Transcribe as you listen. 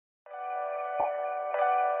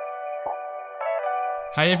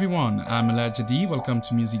Hi everyone, I'm Elijah D. Welcome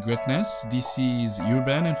to Music Greatness. This is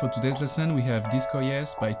Urban, and for today's lesson we have Disco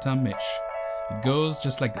Yes by Tom Misch. It goes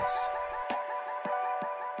just like this.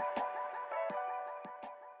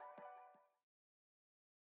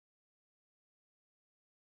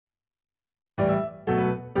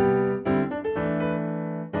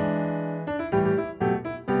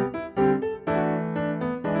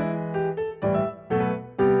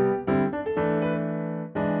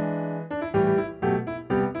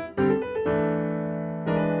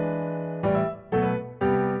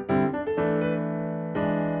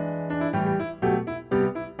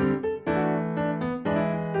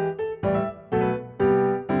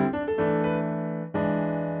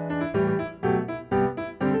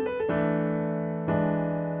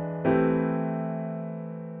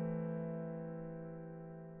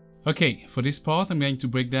 Okay, for this part I'm going to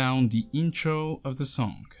break down the intro of the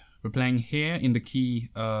song. We're playing here in the key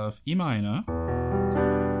of E minor.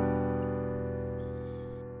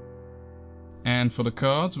 And for the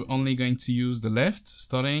chords we're only going to use the left,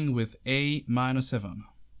 starting with A minor 7.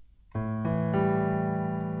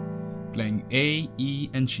 Playing A, E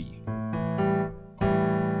and G.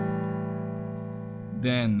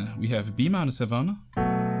 Then we have B minor 7,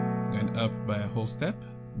 going up by a whole step,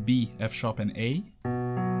 B, F sharp and A.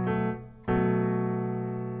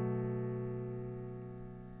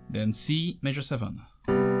 Then C major 7,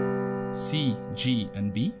 C, G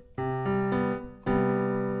and B.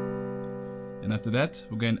 And after that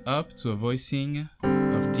we're going up to a voicing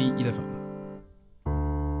of D11.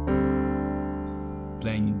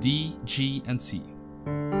 Playing D, G and C.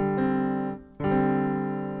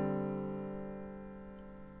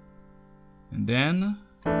 And then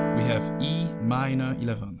we have E minor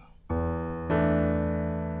 11.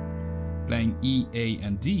 Playing E, A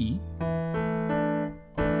and D.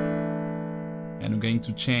 And I'm going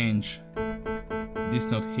to change this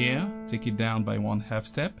note here, take it down by 1/2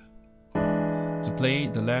 step, to play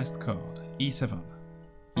the last chord, E7,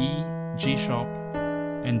 E, G sharp,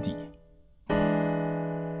 and D.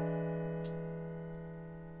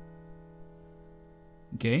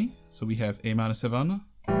 Okay, so we have A minor 7,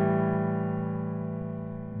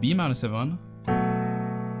 B minor 7,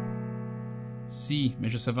 C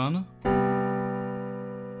major 7,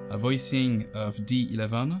 a voicing of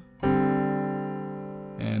D11,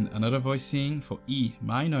 and another voicing for E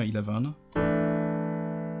minor 11,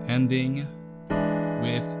 ending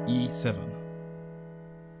with E7.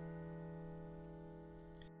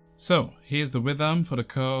 So here's the rhythm for the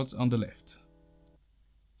chords on the left.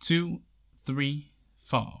 2, 3,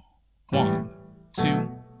 4. 1, 2,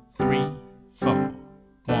 3, 4.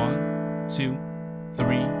 1, 2,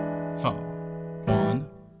 3, 4. 1,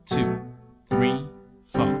 2, 3,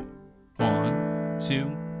 4. 1,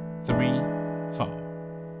 2, 3, 4.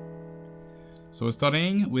 So we're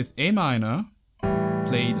starting with A minor,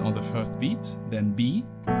 played on the first beat, then B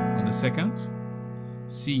on the second,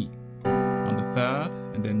 C on the third,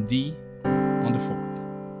 and then D on the fourth.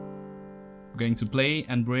 We're going to play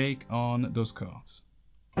and break on those chords.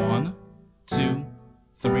 1, 2,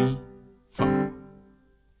 3, 4.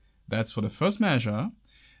 That's for the first measure.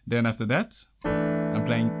 Then after that, I'm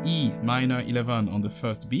playing E minor 11 on the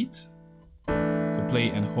first beat. So play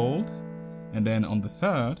and hold, and then on the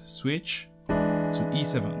third, switch to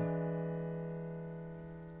E7.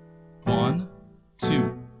 1,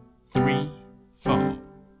 2, 3, 4.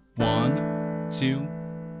 1, 2,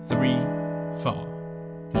 3, 4.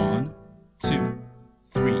 1, 2,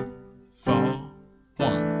 3, 4.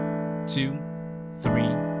 1, 2,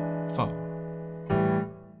 3, 4.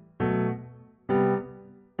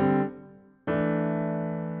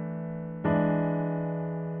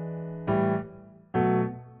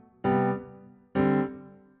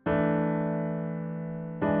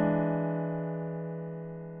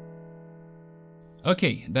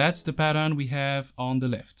 Okay, that's the pattern we have on the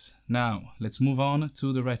left. Now, let's move on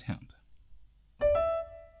to the right hand.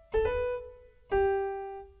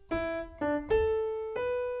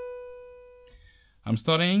 I'm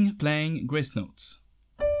starting playing grace notes.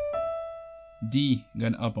 D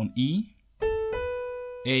going up on E,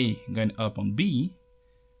 A going up on B,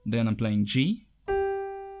 then I'm playing G,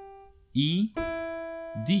 E,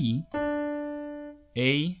 D,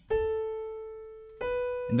 A,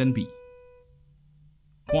 and then B.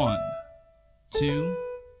 1, 2,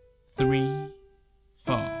 3,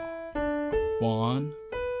 4. 1,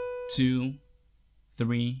 2,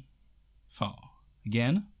 3, 4.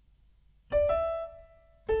 Again.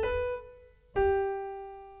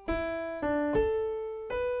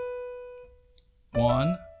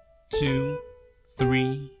 1, 2,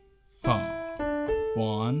 3, 4.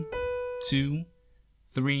 1, 2,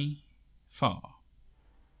 3, 4.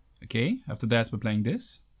 Okay, after that we're playing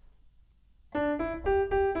this.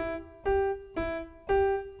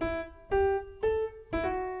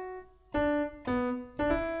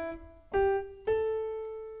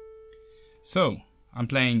 So I'm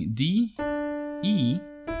playing D, E,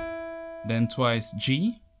 then twice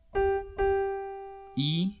G,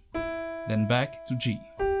 E, then back to G.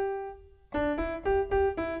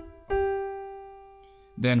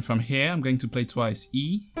 Then from here I'm going to play twice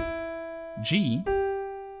E, G,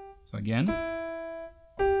 so again,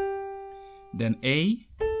 then A,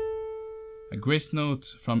 grace note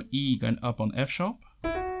from E going up on F sharp,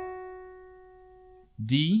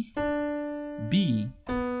 D, B,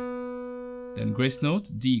 then grace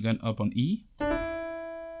note, D going up on E,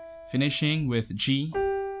 finishing with G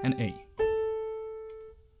and A.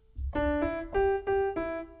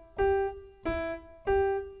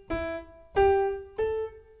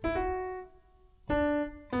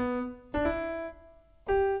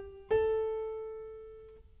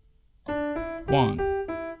 One,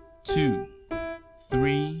 two,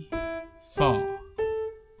 three, four.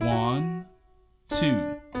 1,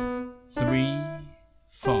 2, 3,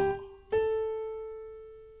 4.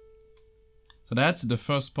 So that's the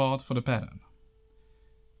first part for the pattern.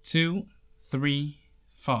 2, 3,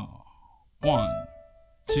 4. 1,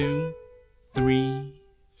 2, 3,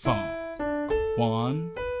 4.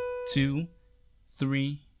 1, 2,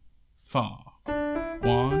 3, 4.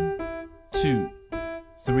 1, 2,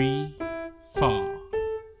 3, 4.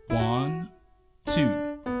 1,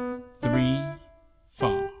 2, 3,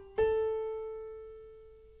 4.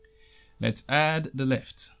 Let's add the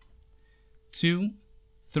left. 2,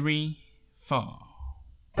 3, 4.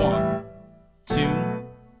 1, 2,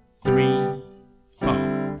 3,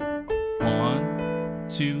 4. 1,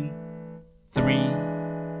 2, 3,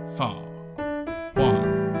 4.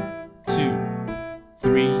 1, 2,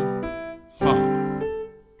 3, 4.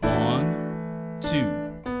 1,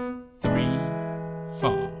 2, 3,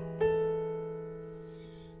 4.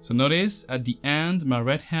 So notice at the end my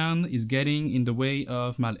right hand is getting in the way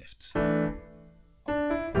of my left.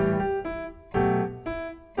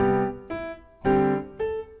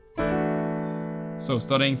 So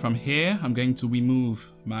starting from here, I'm going to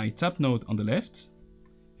remove my top note on the left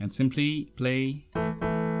and simply play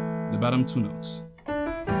the bottom two notes.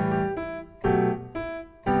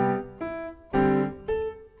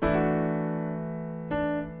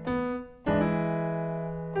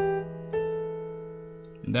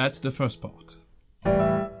 And that's the first part.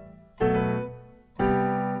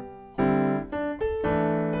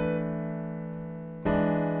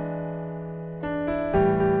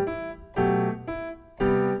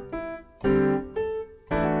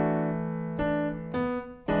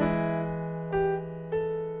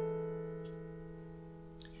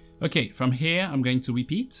 Okay, from here I'm going to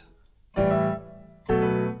repeat. And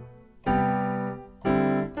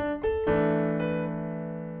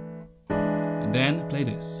then play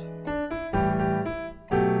this.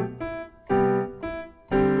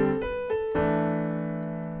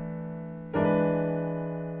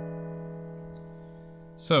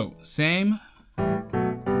 So, same chord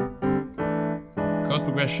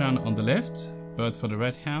progression on the left, but for the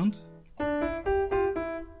right hand.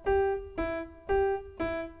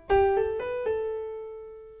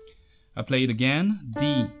 I play it again,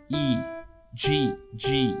 D, E, G,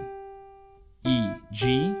 G, E,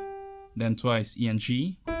 G, then twice E and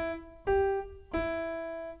G,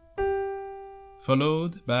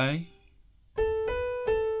 followed by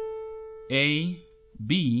A,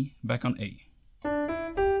 B, back on A.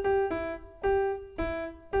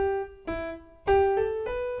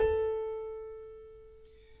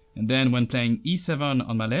 And then when playing E7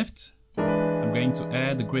 on my left, I'm going to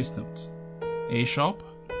add the grace note, A sharp,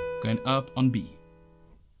 going up on B.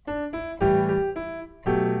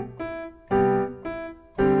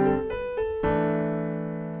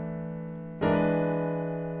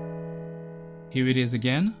 Here it is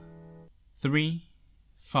again. 3,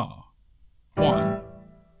 4. 1,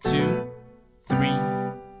 2, 3,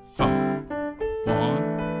 4.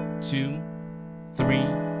 1, 2, 3,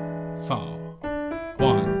 4.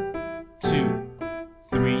 1, 2,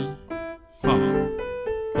 3, 4.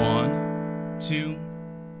 1, 2,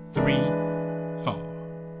 3, 4.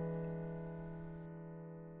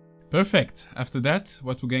 Perfect. After that,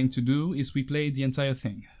 what we're going to do is we play the entire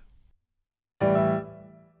thing.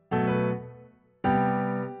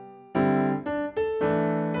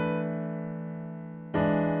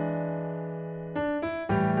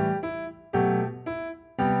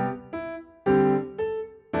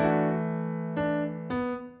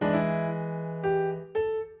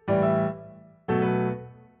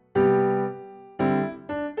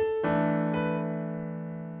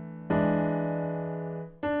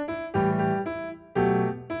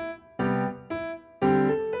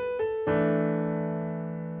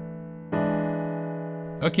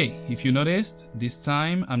 Okay, if you noticed, this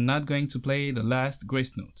time I'm not going to play the last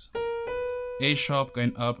grace note. A sharp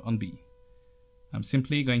going up on B. I'm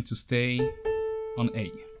simply going to stay on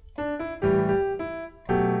A.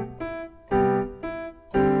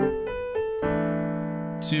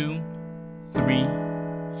 Two, three,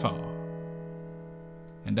 four.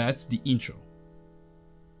 And that's the intro.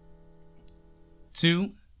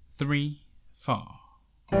 2, 3, 4.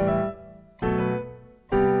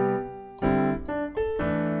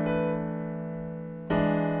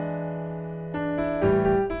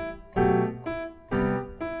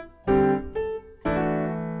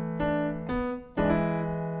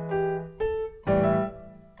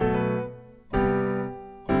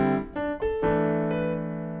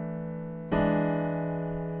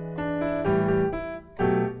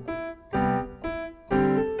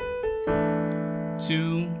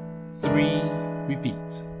 Two, three,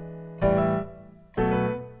 repeat.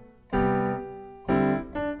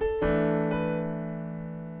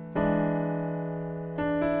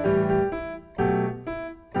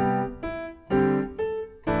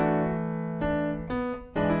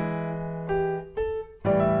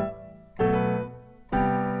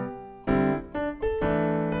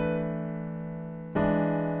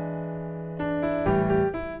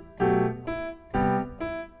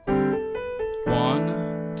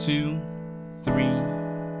 One, two, three,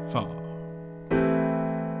 four.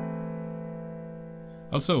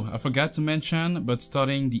 Also, I forgot to mention, but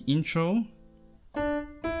starting the intro,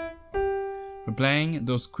 we're playing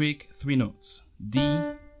those quick 3 notes, D,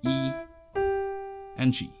 E,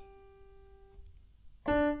 and G.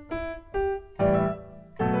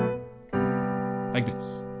 Like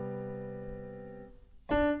this.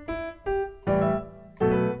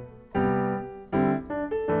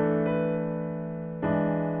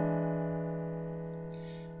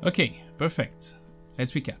 Okay, perfect.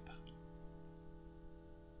 Let's recap.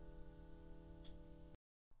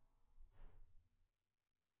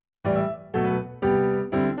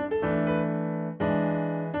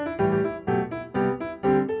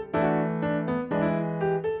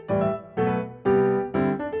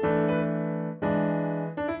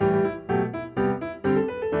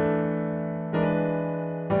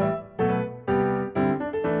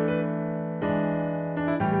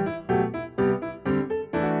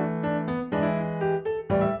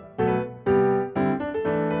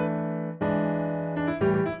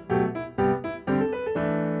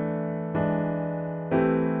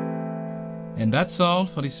 And that's all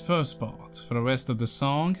for this first part. For the rest of the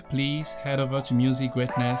song, please head over to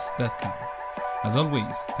musicgreatness.com. As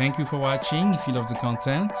always, thank you for watching. If you love the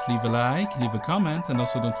content, leave a like, leave a comment, and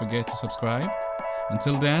also don't forget to subscribe.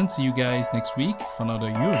 Until then, see you guys next week for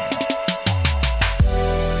another Euro.